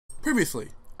Previously.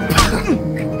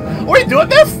 Are you doing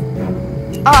this?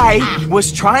 I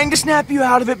was trying to snap you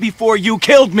out of it before you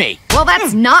killed me. Well,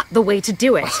 that's not the way to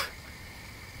do it.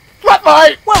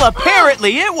 Spotlight! Well,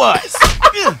 apparently it was.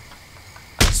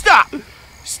 Stop!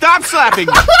 Stop slapping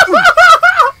me!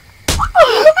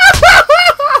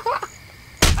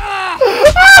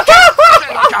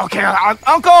 Okay,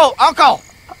 Uncle! Okay.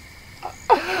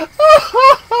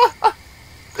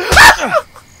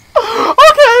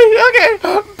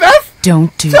 Best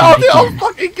Don't do that Telltale again.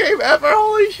 fucking game ever,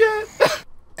 holy shit.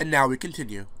 And now we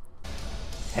continue.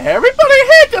 Hey everybody,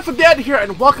 hey, Jeff from Dead here,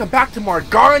 and welcome back to more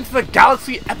Guardians of the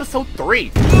Galaxy Episode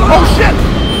 3. Oh shit!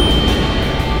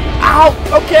 Ow!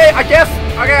 Okay, I guess,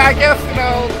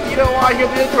 you know why I hear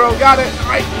the intro, got it,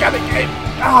 alright, got it.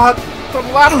 So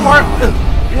the last part,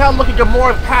 we had a look at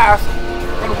Gamora's past,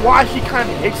 and why she kind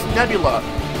of hates Nebula.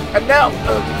 And now,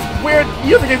 weird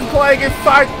music is playing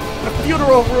inside the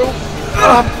funeral room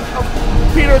of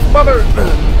Peter's mother.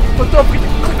 So don't forget to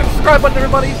click the subscribe button,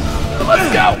 everybody.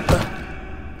 Let's go!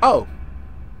 Oh.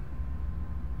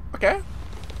 Okay.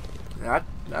 That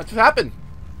just happened.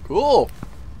 Cool.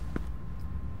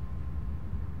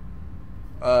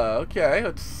 Okay,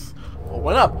 let's...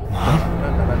 What up?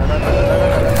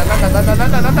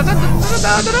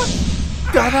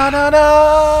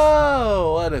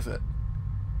 What is it?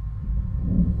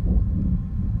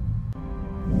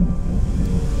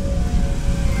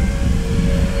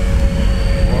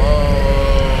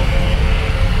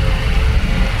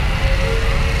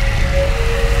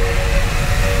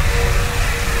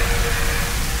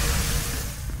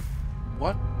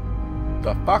 What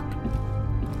the fuck?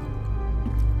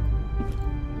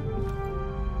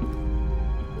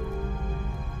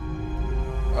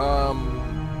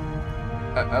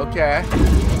 Okay.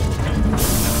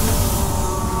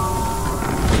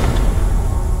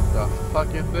 The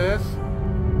fuck is this?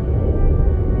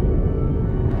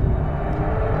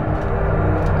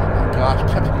 Oh my gosh,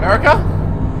 Captain America?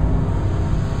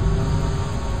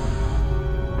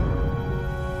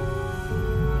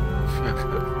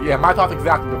 Yeah, my thoughts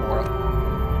exactly, Gamora.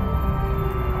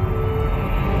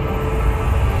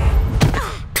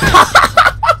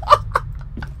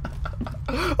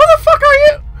 Who the fuck are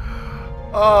you?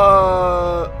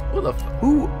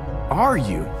 Who are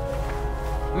you?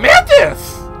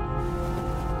 Mantis!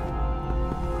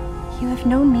 You have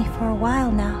known me for a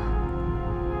while now.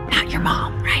 Not your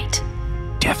mom, right?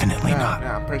 Definitely not.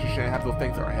 Yeah, I'm pretty sure she didn't have those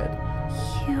things in her head.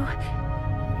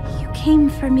 You came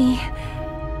for me.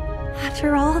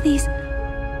 After all these...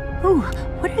 Ooh,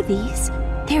 what are these?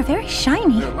 They're very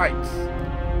shiny. They're lights.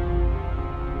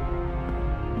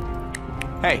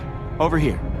 Hey, over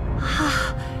here.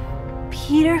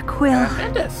 Peter Quill.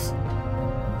 Mantis!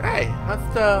 Hey, how's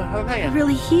it You're hanging?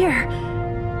 really here.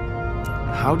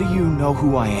 How do you know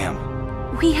who I am?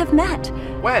 We have met,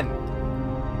 When?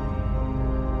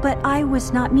 but I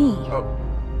was not me. Oh.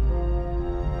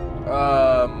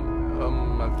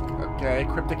 Okay,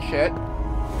 cryptic shit.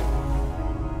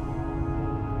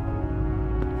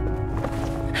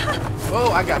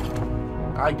 Whoa, I got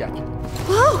you.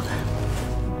 Whoa!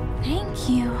 Thank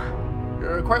you.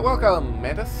 You're quite welcome,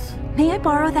 Mantis. May I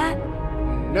borrow that?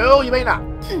 No, you may not.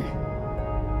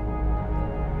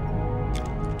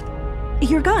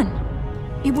 Your gun.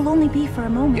 It will only be for a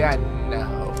moment. Yeah,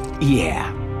 no.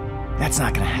 Yeah, that's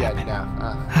not gonna Yeah, happen.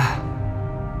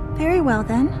 no. Very well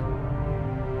then.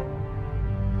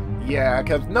 Yeah,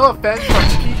 because no offense,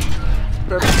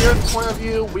 from Peter's point of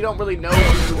view, we don't really know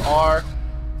who you are,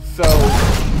 so...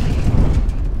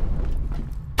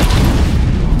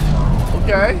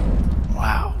 Okay.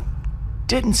 Wow.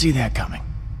 Didn't see that coming.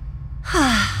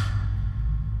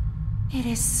 It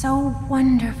is so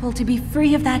wonderful to be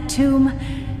free of that tomb.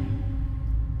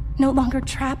 No longer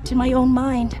trapped in my own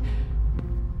mind.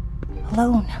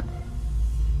 Alone.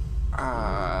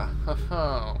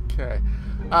 Okay.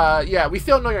 Yeah, we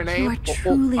still know your name. You are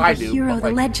truly I the do, hero but, the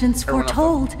like, legends everyone else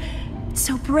foretold.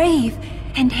 So brave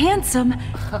and handsome.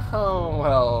 Oh,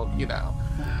 well, you know.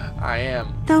 I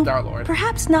am Though Star-Lord.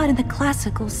 perhaps not in the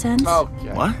classical sense.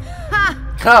 Okay. What?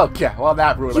 Okay, well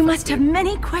that rules. You must have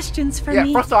many questions for Yeah,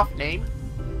 me. first off, name.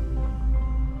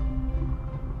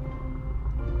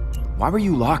 Why were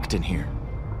you locked in here?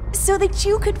 So that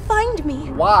you could find me.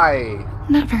 Why?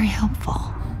 Not very helpful.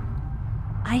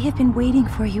 I have been waiting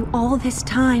for you all this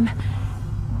time.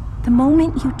 The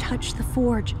moment you touched the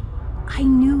forge, I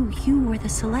knew you were the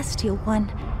Celestial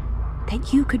One.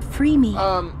 That you could free me.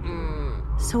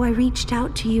 So I reached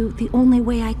out to you the only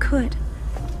way I could.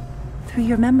 Through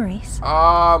your memories.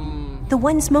 The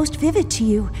ones most vivid to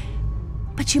you.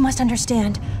 But you must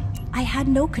understand, I had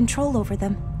no control over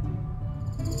them.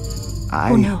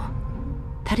 Oh no.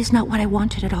 That is not what I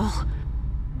wanted at all.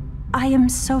 I am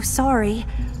so sorry.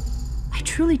 I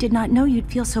truly did not know you'd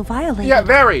feel so violated. Yeah,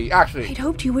 very, actually. I'd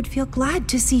hoped you would feel glad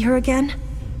to see her again.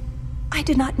 I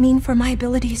did not mean for my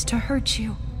abilities to hurt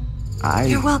you.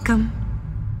 You're welcome.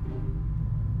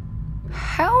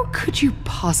 How could you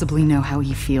possibly know how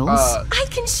he feels? I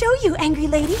can show you, angry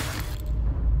lady.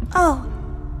 Oh,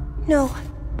 no.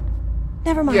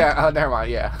 Never mind. Yeah, never mind,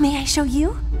 yeah. May I show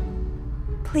you?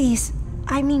 Please,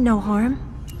 I mean no harm.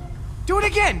 Do it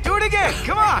again! Do it again!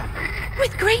 Come on!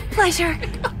 With great pleasure.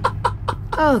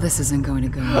 Oh, this isn't going to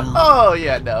go well. Oh,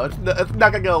 yeah, no, it's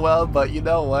not gonna go well, but you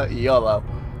know what? YOLO.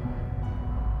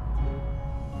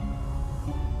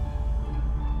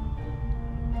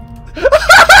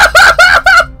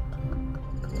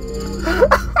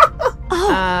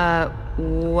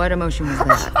 What emotion was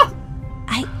that?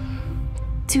 I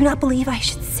do not believe I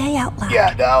should say out loud.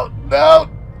 Yeah, no.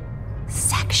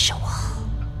 Sexual.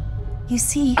 You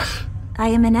see, I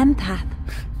am an empath.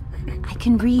 I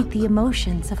can read the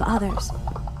emotions of others.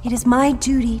 It is my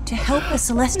duty to help a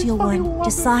Celestial One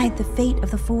decide the fate of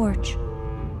the Forge.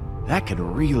 That could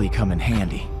really come in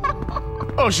handy.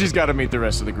 Oh, she's got to meet the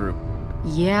rest of the group.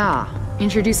 Yeah.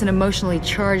 Introduce an emotionally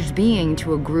charged being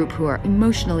to a group who are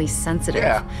emotionally sensitive.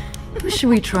 Yeah. Who should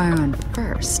we try on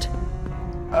first?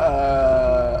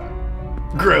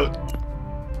 Groot.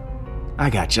 I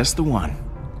got just the one.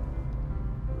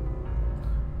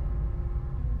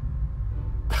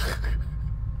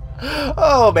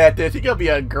 Oh, Mantis, you're gonna be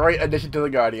a great addition to the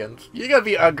Guardians. You're gonna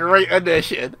be a great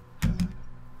addition.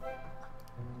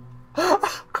 I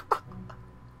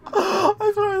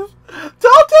swear,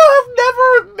 Telltale have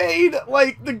never made,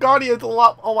 like, the Guardians a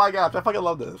lot. Oh my gosh, I fucking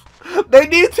love this. They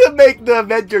need to make the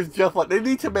Avengers just like. They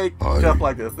need to make just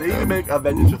like this. They need to make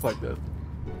Avengers just like this.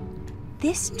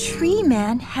 This tree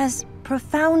man has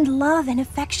profound love and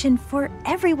affection for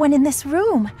everyone in this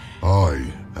room.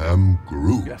 I am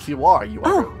Groot. Yes, you are. You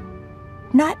are. Oh,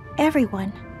 not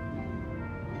everyone.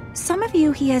 Some of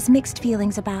you he has mixed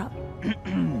feelings about.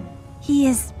 He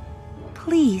is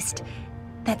pleased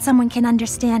that someone can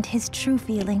understand his true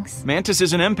feelings. Mantis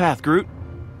is an empath, Groot.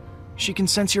 She can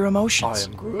sense your I emotions.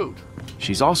 am Groot.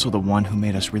 She's also the one who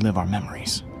made us relive our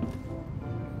memories.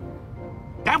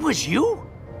 That was you?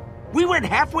 We went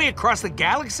halfway across the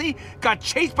galaxy, got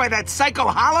chased by that psycho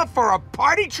holla for a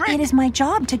party trick? It is my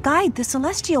job to guide the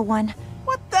Celestial One.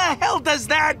 What the hell does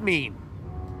that mean?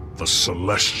 The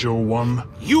Celestial One?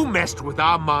 You messed with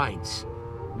our minds.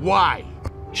 Why?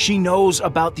 She knows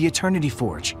about the Eternity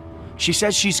Forge. She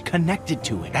says she's connected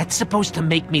to it. That's supposed to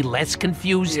make me less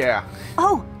confused? Yeah.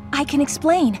 Oh, I can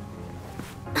explain.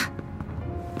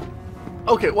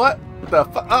 Okay, what the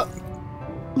fuck?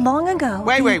 Long ago...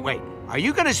 Wait. Are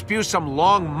you gonna spew some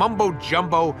long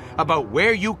mumbo-jumbo about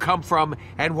where you come from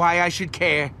and why I should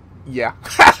care? Yeah.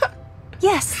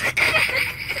 Yes.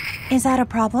 Is that a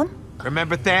problem?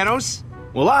 Remember Thanos?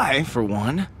 Well, I, for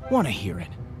one, want to hear it.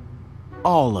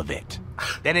 All of it.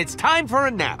 Then it's time for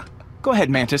a nap. Go ahead,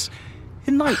 Mantis.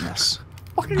 Enlighten us.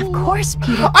 Of course,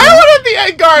 Peter. I want to be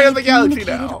a guard of the I've galaxy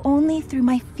communicated now. only through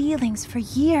my feelings for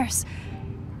years.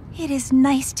 It is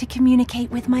nice to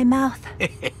communicate with my mouth.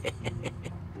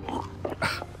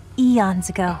 Eons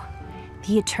ago,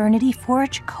 the Eternity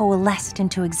Forge coalesced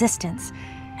into existence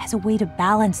as a way to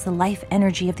balance the life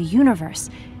energy of the universe.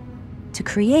 To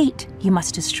create, you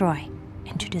must destroy,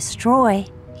 and to destroy,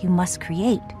 you must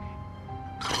create.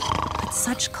 But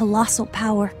such colossal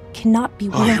power cannot be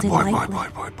wielded lightly.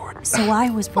 So I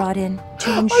was brought in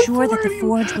to ensure that the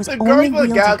Forge was The only Guardians of the wielded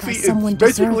by Galaxy someone is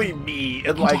basically deserving, me and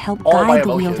and to like help all my guide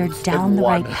the wielder emotions down in the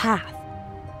one. right path.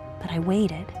 But I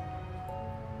waited.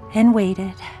 And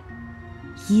waited.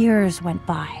 Years went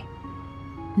by.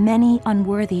 Many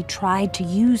unworthy tried to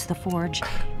use the Forge.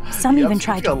 Some Yeah, even it's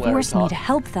tried to gonna let her force me talk. to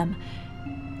help them.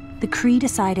 The Kree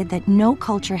decided that no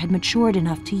culture had matured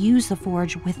enough to use the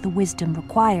Forge with the wisdom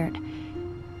required.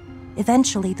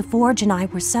 Eventually, the Forge and I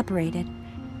were separated,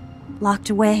 locked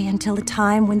away until a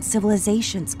time when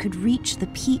civilizations could reach the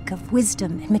peak of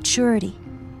wisdom and maturity.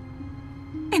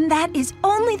 And that is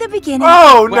only the beginning.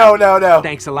 Oh, Well, no.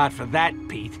 Thanks a lot for that,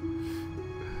 Pete.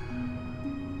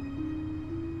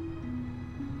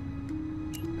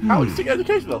 How is it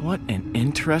educational? What an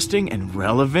interesting and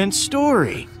relevant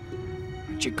story.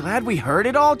 Aren't you glad we heard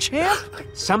it all, champ?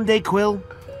 Someday, Quill,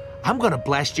 I'm gonna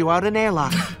blast you out an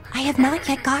airlock. I have not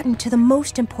yet gotten to the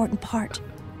most important part.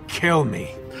 Kill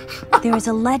me. There is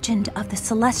a legend of the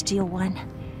Celestial One,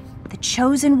 the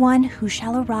chosen one who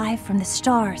shall arrive from the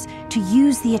stars to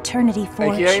use the Eternity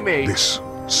Forge. AKA me. This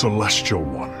Celestial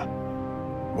One.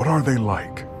 What are they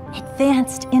like?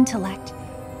 Advanced intellect,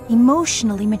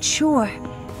 emotionally mature,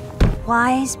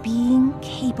 wise being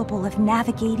capable of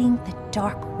navigating the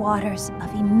dark waters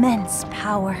of immense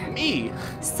power. Me?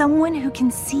 Someone who can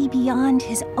see beyond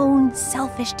his own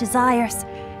selfish desires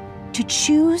to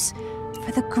choose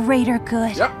for the greater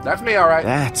good. Yep, that's me, alright.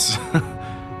 That's...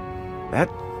 that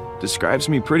describes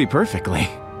me pretty perfectly.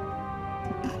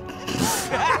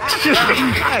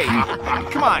 Hey,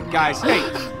 come on, guys. Hey,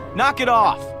 knock it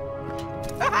off.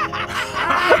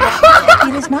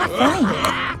 It is not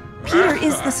funny. Peter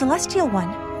is the Celestial One.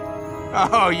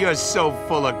 Oh, you're so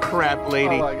full of crap,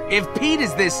 lady. Oh, like it. If Pete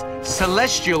is this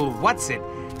celestial what's-it,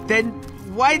 then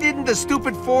why didn't the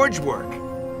stupid forge work?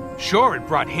 Sure, it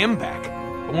brought him back,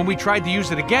 but when we tried to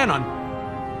use it again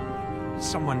on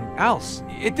someone else,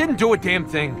 it didn't do a damn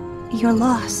thing. Your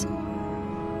loss.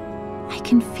 I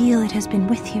can feel it has been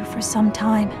with you for some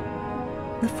time.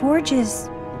 The forge is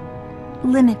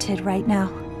limited right now.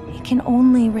 It can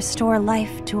only restore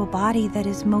life to a body that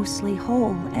is mostly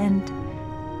whole and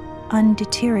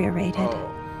undeteriorated.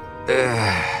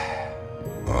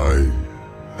 I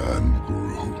am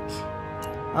Groot.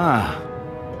 Ah,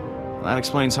 well, that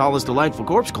explains Hala's delightful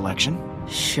corpse collection.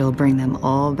 She'll bring them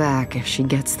all back if she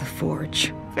gets the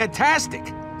forge.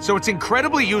 Fantastic. So it's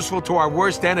incredibly useful to our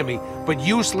worst enemy, but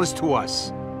useless to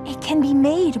us. It can be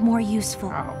made more useful.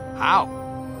 How?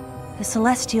 The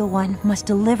Celestial One must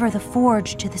deliver the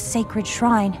forge to the sacred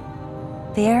shrine.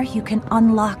 There you can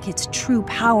unlock its true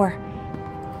power,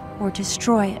 or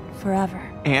destroy it forever.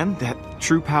 And that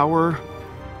true power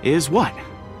is what?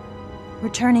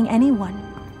 Returning anyone,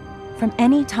 from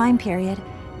any time period,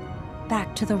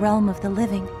 back to the realm of the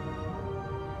living.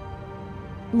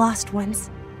 Lost ones,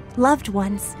 loved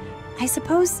ones, I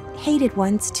suppose hated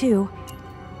ones too,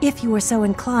 if you were so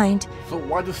inclined. So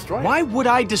why destroy it? Why would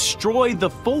I destroy the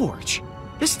forge?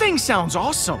 This thing sounds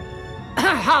awesome.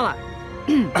 Hala!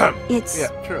 Its Yeah,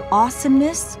 true.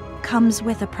 awesomeness comes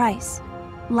with a price.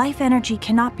 Life energy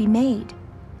cannot be made.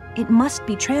 It must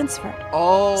be transferred.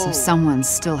 Oh. So someone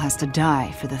still has to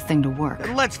die for the thing to work.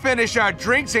 Let's finish our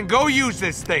drinks and go use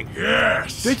this thing.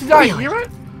 Yes! Did you not Really? hear it?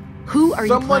 Who are you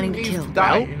Someone planning to needs kill? to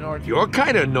die Well, in order to... You're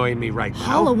kind of annoying me right now.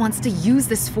 Hala wants to use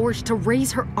this forge to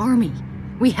raise her army.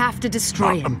 We have to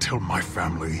destroy Not it. until my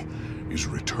family is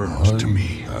returned to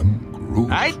me. I am Groot.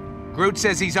 Right? Groot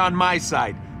says he's on my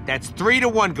side. That's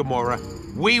 3-1,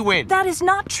 Gamora. We win. That is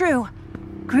not true.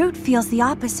 Groot feels the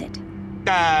opposite.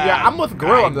 Yeah, I'm with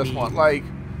Grill on this one. Like,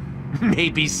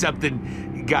 Maybe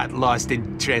something got lost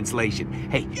in translation.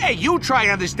 Hey, you try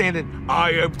understanding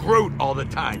I am Groot all the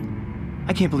time.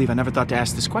 I can't believe I never thought to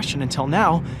ask this question until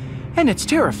now, and it's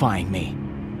terrifying me.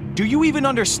 Do you even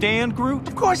understand, Groot?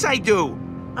 Of course I do.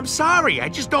 I'm sorry, I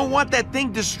just don't want that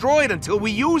thing destroyed until we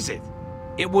use it.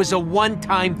 It was a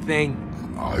one-time thing.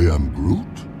 I am Groot.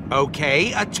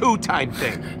 Okay, a two-time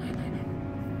thing.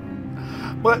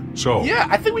 but So, yeah,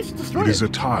 I think we should destroy it it. is a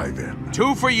tie then.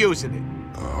 2 for using it.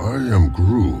 I am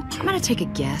Groot. I'm gonna take a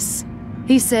guess.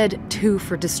 He said 2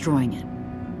 for destroying it.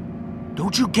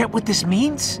 Don't you get what this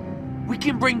means? We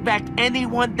can bring back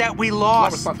anyone that we It's my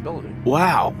lost. responsibility.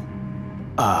 Wow.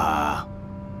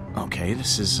 Okay,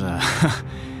 this is,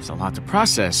 it's a lot to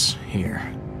process here.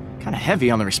 Kind of heavy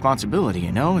on the responsibility,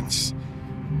 you know?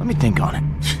 Let me think on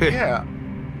it. Yeah.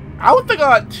 I would think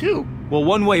on it too. Well,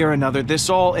 one way or another, this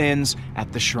all ends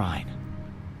at the shrine.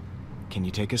 Can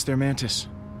you take us there, Mantis?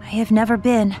 I have never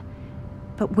been,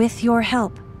 but with your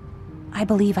help, I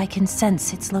believe I can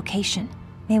sense its location.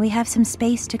 May we have some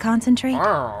space to concentrate?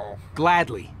 Oh.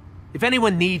 Gladly. If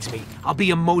anyone needs me, I'll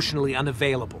be emotionally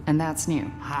unavailable. And that's new.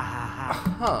 Ha ha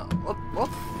ha. Huh.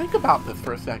 Let's think about this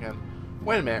for a second.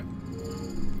 Wait a minute.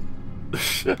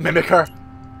 Mimic her.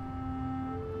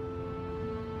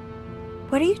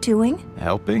 What are you doing?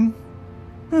 Helping?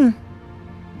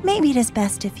 Maybe it is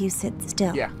best if you sit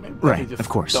still. Yeah. maybe Right, just of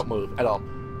course. Don't move at all.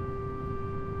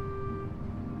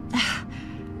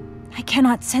 I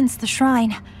cannot sense the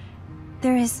shrine.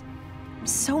 There is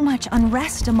so much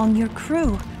unrest among your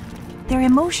crew. Their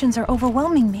emotions are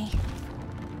overwhelming me.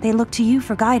 They look to you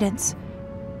for guidance.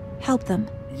 Help them.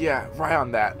 Yeah, right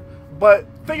on that. But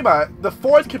think about it. The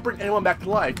Force can bring anyone back to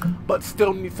life, but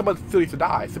someone still needs to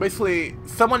die. So basically,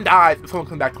 someone dies, someone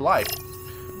comes back to life.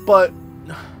 But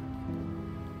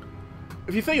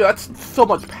if you think that's so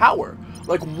much power.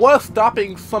 Like, what's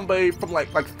stopping somebody from like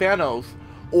Thanos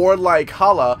or like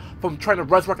Hala from trying to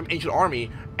resurrect an ancient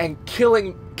army and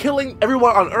killing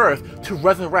everyone on Earth to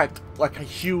resurrect like a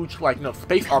huge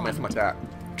space army or something like that?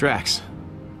 Drax,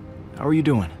 how are you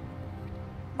doing?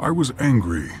 I was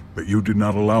angry that you did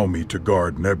not allow me to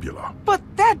guard Nebula. But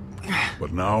that...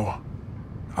 But now,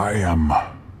 I am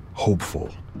hopeful.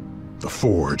 The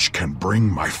Forge can bring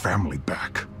my family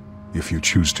back, if you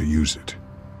choose to use it.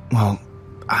 Well,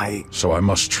 So I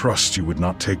must trust you would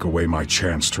not take away my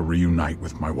chance to reunite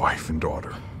with my wife and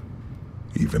daughter.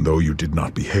 Even though you did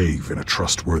not behave in a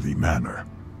trustworthy manner.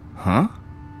 Huh?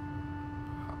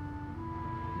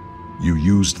 You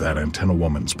used that antenna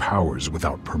woman's powers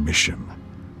without permission.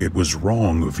 It was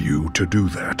wrong of you to do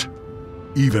that.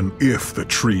 Even if the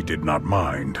tree did not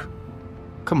mind.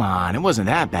 Come on, it wasn't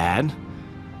that bad.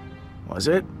 Was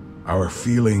it? Our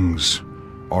feelings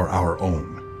are our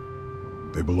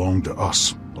own. They belong to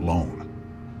us alone.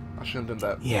 I shouldn't have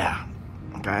done that. Yeah.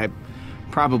 I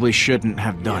probably shouldn't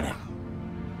have done it.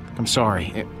 I'm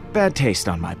sorry. Bad taste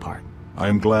on my part. I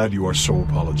am glad you are so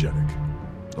apologetic.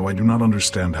 Though I do not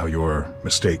understand how your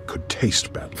mistake could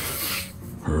taste badly.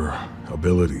 Her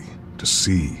ability to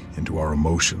see into our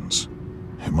emotions.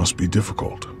 It must be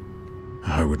difficult.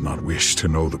 I would not wish to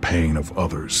know the pain of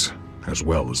others as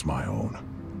well as my own.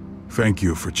 Thank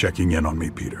you for checking in on me,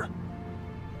 Peter.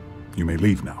 You may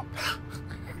leave now.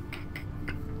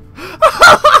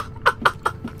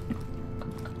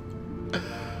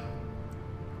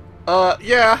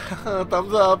 Yeah,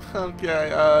 thumbs up.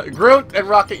 Okay, Groot and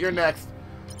Rocket, you're next.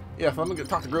 Yeah, so I'm gonna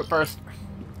talk to Groot first.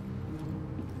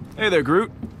 Hey there,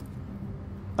 Groot.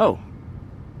 Oh.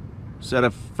 Is that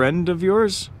a friend of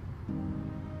yours?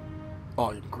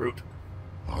 Oh, you're Groot.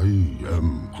 I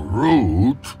am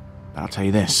Groot. I'll tell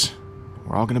you this.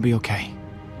 We're all gonna be okay.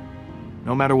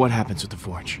 No matter what happens with the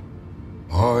Forge.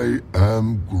 I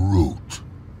am Groot.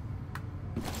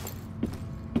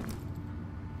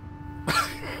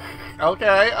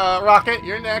 Okay, Rocket,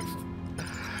 you're next.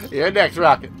 You're next,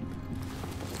 Rocket.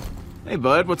 Hey,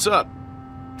 bud, what's up?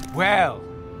 Well,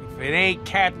 if it ain't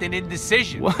Captain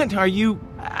Indecision. What are you...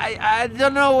 I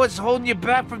don't know what's holding you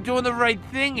back from doing the right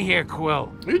thing here,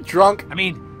 Quill. Are you drunk? I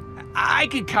mean, I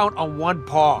can count on one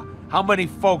paw how many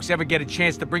folks ever get a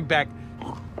chance to bring back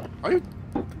Are you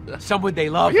someone they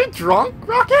love. Are you drunk,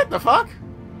 Rocket? The fuck?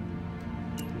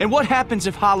 And what happens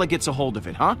if Hala gets a hold of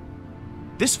it, huh?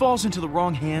 This falls into the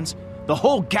wrong hands, the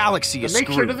whole galaxy is Make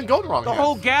screwed. sure it doesn't go in the wrong The hands.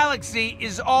 whole galaxy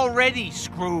is already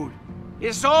screwed.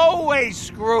 It's always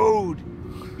screwed.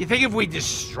 You think if we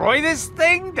destroy this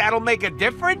thing, that'll make a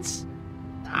difference?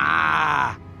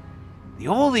 Ah, the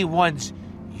only ones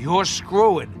you're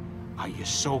screwing are your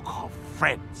so-called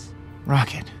friends.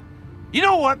 Rocket. You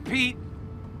know what, Pete?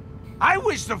 I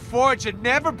wish the Forge had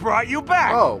never brought you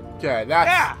back. Oh, okay, that's...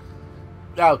 Yeah,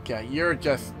 Okay, you're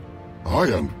just... I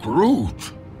am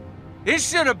Groot. it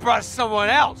should have brought someone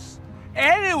else.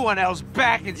 Anyone else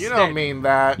back instead. You don't mean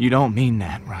that. You don't mean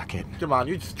that, Rocket. Come on,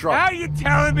 you just drunk. Now you're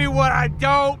telling me what I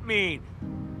don't mean.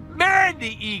 Man, the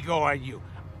ego on you.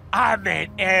 I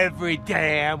meant every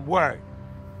damn word.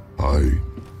 I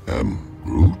am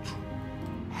Groot.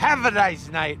 Have a nice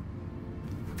night.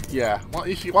 Yeah, why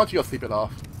don't you go sleep it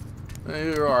off?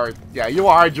 You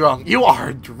are drunk. You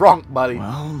are drunk, buddy.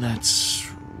 Well, that's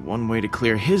one way to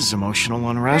clear his emotional Yeah,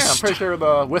 I'm unrest. pretty sure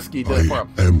the whiskey did it for I him.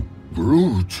 am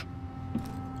Groot.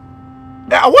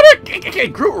 Yeah, what a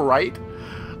Groot, right?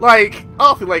 Like,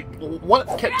 honestly, like, what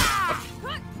can...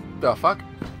 The fuck?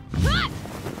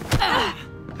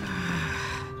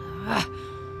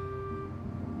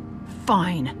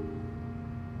 Fine.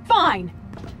 Fine.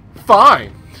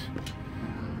 Fine.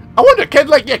 I wonder,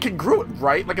 can Groot,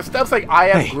 right? Like, instead of saying, I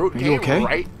am Hey, Groot, are can you he okay?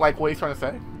 write, like, what he's trying to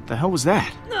say? The hell was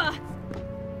that?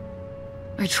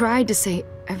 I tried to say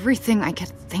everything I could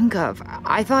think of.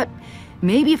 I thought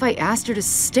maybe if I asked her to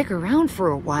stick around for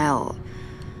a while.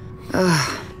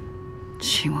 Ugh.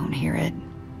 She won't hear it.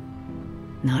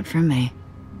 Not from me.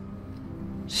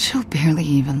 She'll barely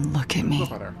even look at me.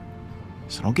 Look at her.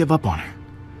 So don't give up on her.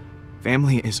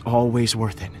 Family is always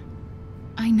worth it.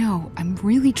 I know, I'm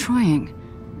really trying.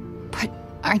 But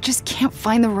I just can't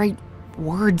find the right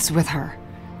words with her.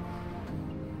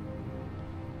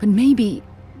 But maybe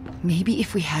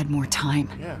if we had more time,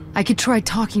 Yeah. I could try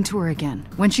talking to her again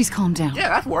when she's calmed down. Yeah,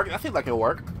 that's work. That seems like it'll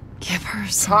work. Give her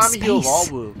some Time space heals all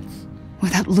wounds.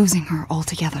 without losing her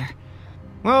altogether.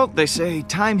 Well, they say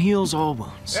time heals all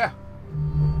wounds. Yeah.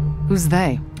 Who's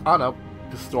they? I don't know.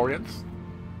 Historians?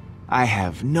 I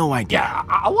have no idea. Yeah,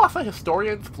 I want to say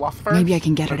historians, philosophers. Maybe I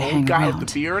can get her Like to old hang guy around. with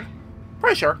the beard.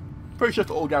 Pretty sure. Pretty sure it's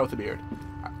the old guy with the beard.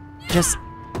 Just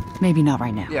maybe not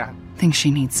right now. Yeah. Think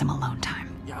she needs some alone time.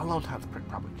 Yeah, alone time's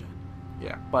probably good.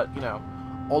 Yeah, but, you know,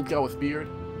 old guy with beard.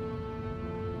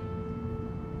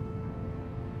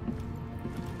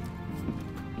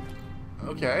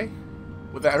 Okay.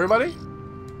 Was that everybody?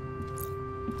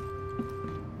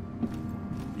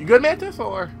 You good, Mantis,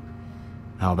 or?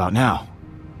 How about now?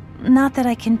 Not that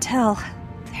I can tell.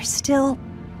 There's still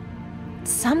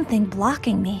something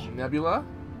blocking me. Nebula?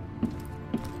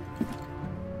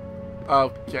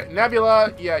 Okay,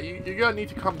 Nebula, yeah, you're gonna need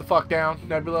to calm the fuck down,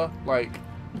 Nebula. Like,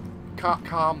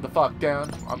 calm the fuck down.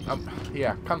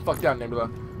 Yeah, calm the fuck down, Nebula.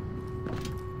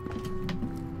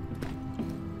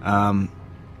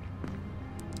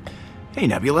 Hey,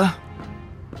 Nebula.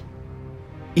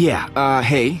 Yeah,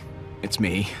 hey, it's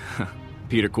me,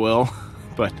 Peter Quill.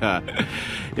 But,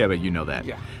 yeah, but you know that.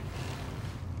 Yeah.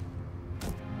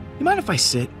 You mind if I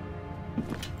sit?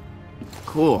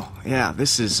 Cool. Yeah,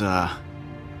 this is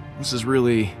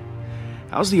really...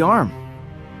 How's the arm?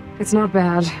 It's not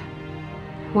bad.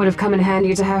 Would have come in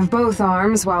handy to have both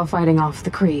arms while fighting off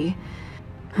the Kree.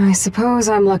 I suppose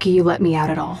I'm lucky you let me out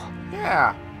at all.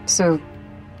 Yeah. So,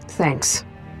 thanks,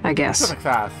 I guess.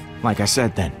 Success. Like I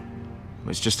said then, it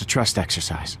was just a trust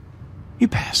exercise. You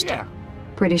passed. Yeah.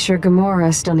 Pretty sure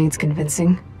Gamora still needs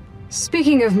convincing.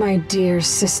 Speaking of my dear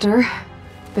sister,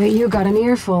 bet you got an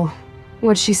earful.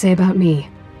 What'd she say about me?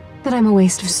 That I'm a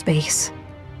waste of space.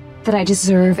 That I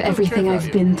deserve everything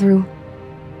I've been through.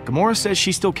 Gamora says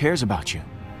she still cares about you.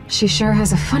 She sure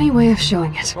has a funny way of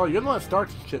showing it. Well, you're the one that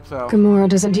starts shit, so... Gamora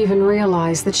doesn't even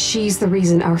realize that she's the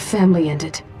reason our family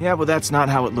ended. Yeah, well, that's not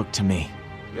how it looked to me.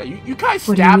 Yeah, you guys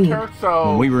What do you stabbed mean? her, so...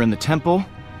 When we were in the temple,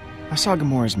 I saw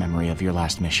Gamora's memory of your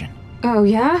last mission. Oh,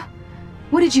 yeah?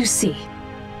 What did you see?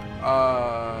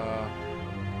 I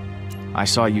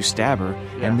saw you stab her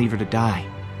and leave her to die.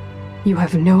 You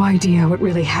have no idea what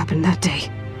really happened that day.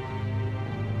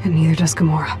 And neither does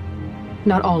Gamora.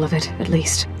 Not all of it, at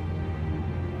least.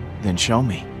 Then show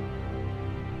me.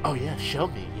 Oh yeah, show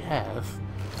me, yes.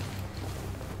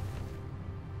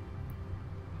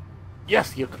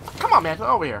 Yes, you... Come on, man, get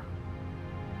over here.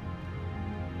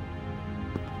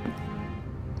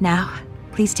 Now,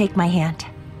 please take my hand.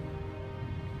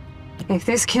 If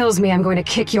this kills me, I'm going to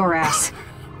kick your ass.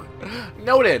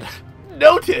 Noted.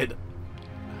 Noted.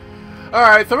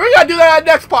 Alright, so we're gonna do that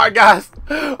next part, guys.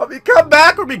 When we come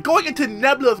back, we'll be going into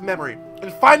Nebula's memory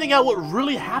and finding out what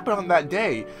really happened on that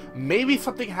day. Maybe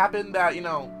something happened that, you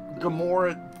know,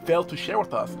 Gamora failed to share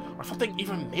with us. Or something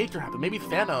even major happened. Maybe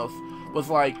Thanos was,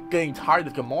 like, getting tired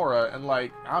of Gamora and,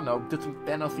 like, I don't know, did some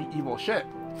Thanos-y evil shit.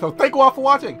 So thank you all for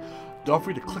watching. Don't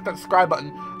forget to click that subscribe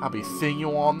button. I'll be seeing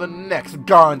you on the next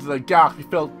Guardians of the Galaxy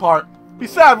filled part.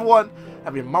 Peace out, everyone.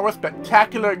 Have a more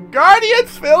spectacular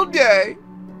Guardians filled day.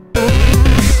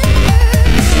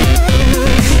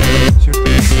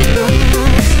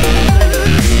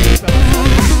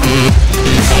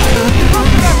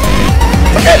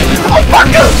 Okay, oh fuck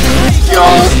you!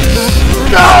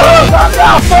 No, not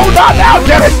now,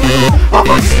 damn it! Oh,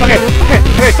 okay,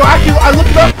 so actually, I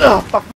looked it up. Ugh,